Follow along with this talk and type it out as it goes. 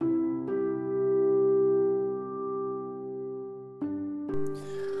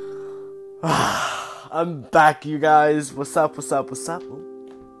I'm back, you guys. What's up? Ooh, let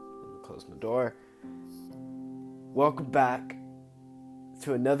me close my door. Welcome back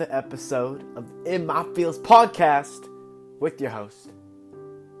to another episode of In My Feels podcast with your host,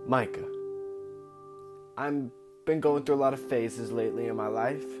 Micah. I've been going through a lot of phases lately in my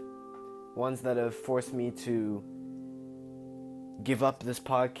life. Ones that have forced me to give up this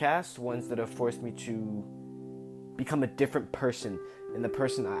podcast. Ones that have forced me to become a different person. And the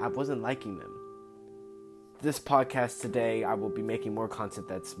person I wasn't liking them. This podcast today, I will be making more content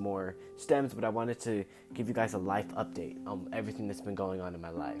that's more stems, but I wanted to give you guys a life update on everything that's been going on in my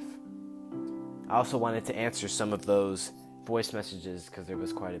life. I also wanted to answer some of those voice messages because there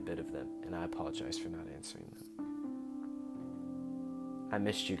was quite a bit of them, and I apologize for not answering them. I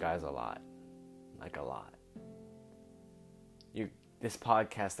missed you guys a lot. Like a lot. This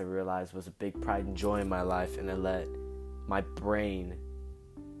podcast, I realized, was a big pride and joy in my life, and I let my brain,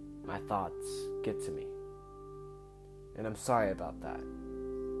 my thoughts get to me. And I'm sorry about that.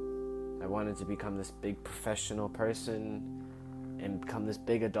 I wanted to become this big professional person and become this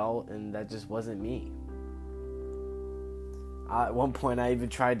big adult, and that just wasn't me. At one point, I even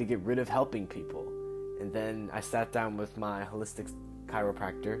tried to get rid of helping people. And then I sat down with my holistic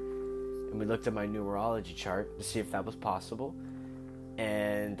chiropractor, and we looked at my numerology chart to see if that was possible.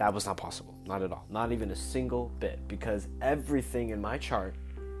 And that was not possible. Not at all. Not even a single bit. Because everything in my chart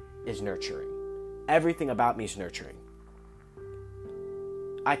is nurturing. Everything about me is nurturing.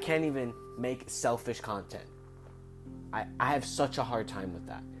 I can't even make selfish content. I have such a hard time with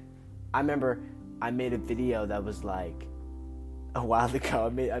that. I remember I made a video that was like a while ago.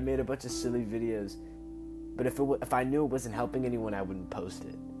 I made a bunch of silly videos. But if I knew it wasn't helping anyone, I wouldn't post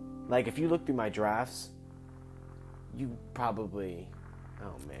it. Like, if you look through my drafts, you probably...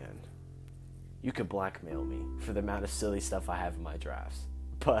 Oh, man. You could blackmail me for the amount of silly stuff I have in my drafts.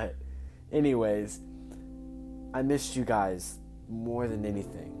 But, anyways, I missed you guys more than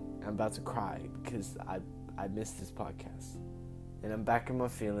anything. I'm about to cry because I missed this podcast. And I'm back in my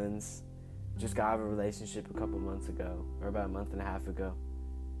feelings. Just got out of a relationship a couple months ago, or about a month and a half ago.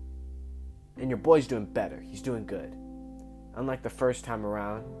 And your boy's doing better. He's doing good. Unlike the first time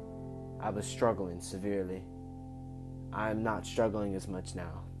around, I was struggling severely. I'm not struggling as much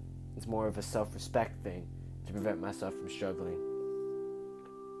now. It's more of a self-respect thing to prevent myself from struggling.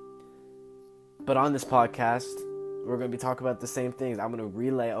 But on this podcast, we're going to be talking about the same things. I'm going to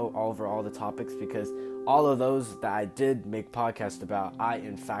relay over all the topics because all of those that I did make podcasts about, I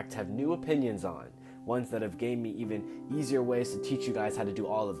in fact have new opinions on. Ones that have gave me even easier ways to teach you guys how to do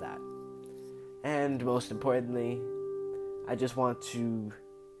all of that. And most importantly, I just want to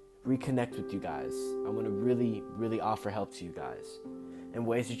reconnect with you guys. I want to really, really offer help to you guys. And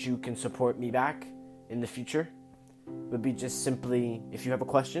ways that you can support me back in the future would be just simply, if you have a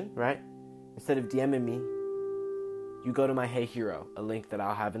question, right? Instead of DMing me, you go to my Hey Hero, a link that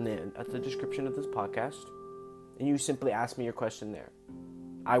I'll have at the description of this podcast, and you simply ask me your question there.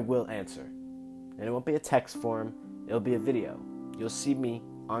 I will answer. And it won't be a text form, it'll be a video. You'll see me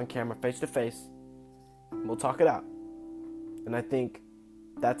on camera, face to face, and we'll talk it out. And I think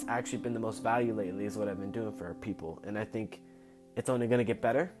that's actually been the most value lately is what I've been doing for people. And I think it's only going to get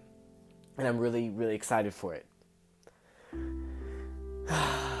better. And I'm really, really excited for it.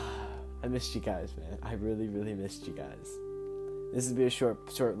 I missed you guys, man. I really, really missed you guys. This will be a short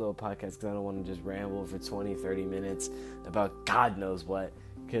little podcast because I don't want to just ramble for 20, 30 minutes about God knows what.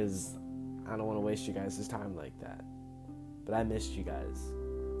 Because I don't want to waste you guys' time like that. But I missed you guys.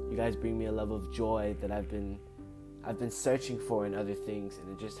 You guys bring me a level of joy that I've been searching for in other things, and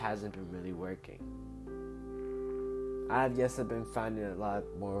it just hasn't been really working. I've been finding a lot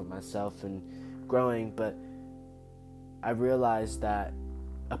more of myself and growing, but I realized that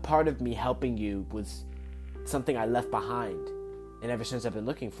a part of me helping you was something I left behind, and ever since I've been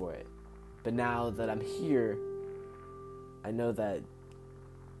looking for it. But now that I'm here, I know that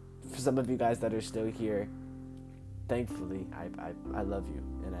for some of you guys that are still here, thankfully, I love you,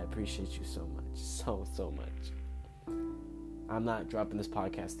 and I appreciate you so much, so much. I'm not dropping this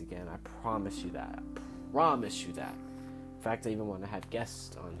podcast again. I promise you that. In fact, I even want to have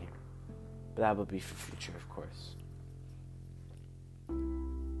guests on here. But that will be for future, of course.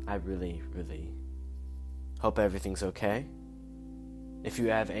 I really, really hope everything's okay. If you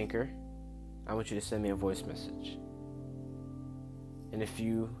have Anchor, I want you to send me a voice message. And if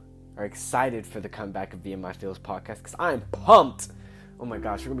you are excited for the comeback of the In My Feels podcast, because I'm pumped. Oh my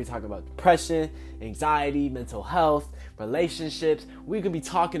gosh, we're going to be talking about depression, anxiety, mental health, relationships. We're going to be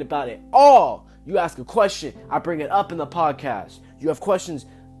talking about it all. You ask a question, I bring it up in the podcast. You have questions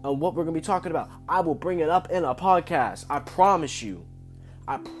on what we're going to be talking about, I will bring it up in a podcast. I promise you.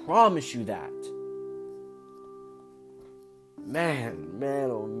 I promise you that. Man,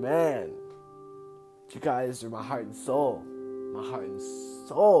 oh man. You guys are my heart and soul. My heart and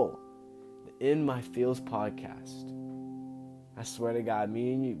soul. The In My Feels podcast. I swear to God,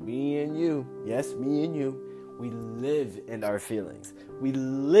 me and you, yes, me and you, we live in our feelings. We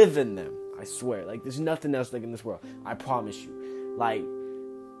live in them. I swear. Like, there's nothing else like in this world. I promise you. Like,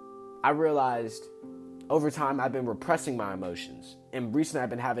 I realized over time I've been repressing my emotions. And recently I've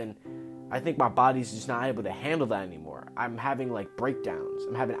been having, I think my body's just not able to handle that anymore. I'm having like breakdowns.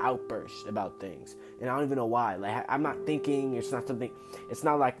 I'm having outbursts about things. And I don't even know why. Like, I'm not thinking. It's not something, it's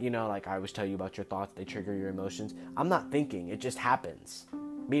not like, like I always tell you about your thoughts. They trigger your emotions. I'm not thinking. It just happens.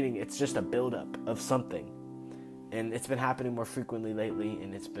 Meaning it's just a buildup of something. And it's been happening more frequently lately.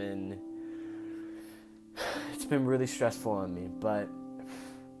 And it's been really stressful on me. But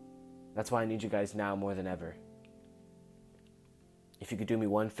that's why I need you guys now more than ever. If you could do me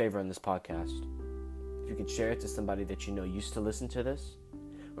one favor on this podcast, if you could share it to somebody that you know used to listen to this,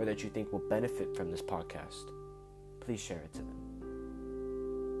 or that you think will benefit from this podcast, please share it to them.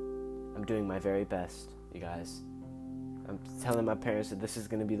 I'm doing my very best, you guys. I'm telling my parents that this is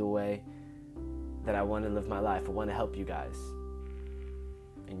going to be the way that I want to live my life. I want to help you guys.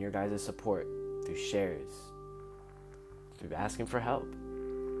 And your guys' support through shares, through asking for help,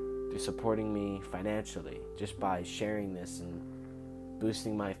 through supporting me financially, just by sharing this and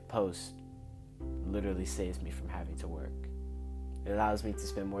boosting my post, literally saves me from having to work. It allows me to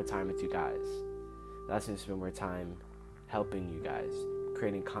spend more time with you guys. It allows me to spend more time helping you guys,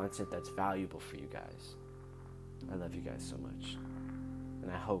 creating content that's valuable for you guys. I love you guys so much.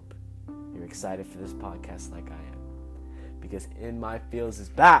 And I hope you're excited for this podcast like I am. Because In My Feels is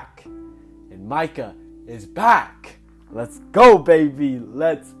back. And Micah is back. Let's go, baby.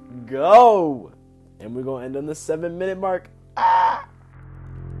 Let's go. And we're going to end on the 7-minute mark. Ah!